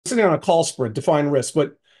sitting on a call spread, define risk,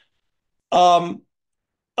 but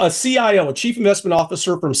a CIO, a chief investment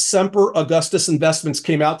officer from Semper Augustus Investments,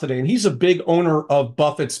 came out today, and he's a big owner of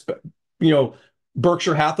Buffett's,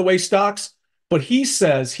 Berkshire Hathaway stocks. But he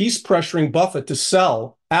says he's pressuring Buffett to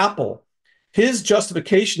sell Apple. His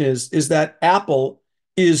justification is that Apple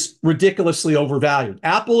is ridiculously overvalued.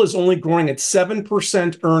 Apple is only growing at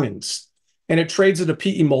 7% earnings, and it trades at a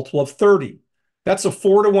PE multiple of 30. That's a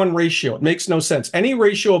 4-to-1 ratio. It makes no sense. Any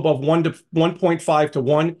ratio above 1.5 to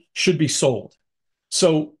 1 should be sold.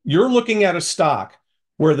 So you're looking at a stock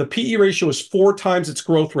where the PE ratio is 4 times its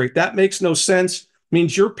growth rate. That makes no sense. It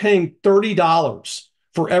means you're paying $30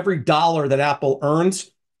 for every dollar that Apple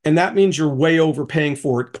earns. And that means you're way overpaying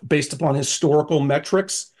for it based upon historical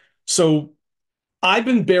metrics. So I've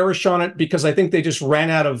been bearish on it because I think they just ran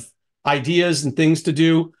out of ideas and things to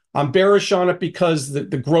do. I'm bearish on it because the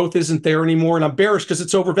growth isn't there anymore. And I'm bearish because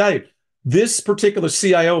it's overvalued. This particular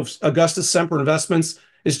CIO of Augustus Semper Investments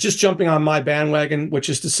is just jumping on my bandwagon, which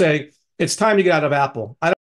is to say it's time to get out of Apple.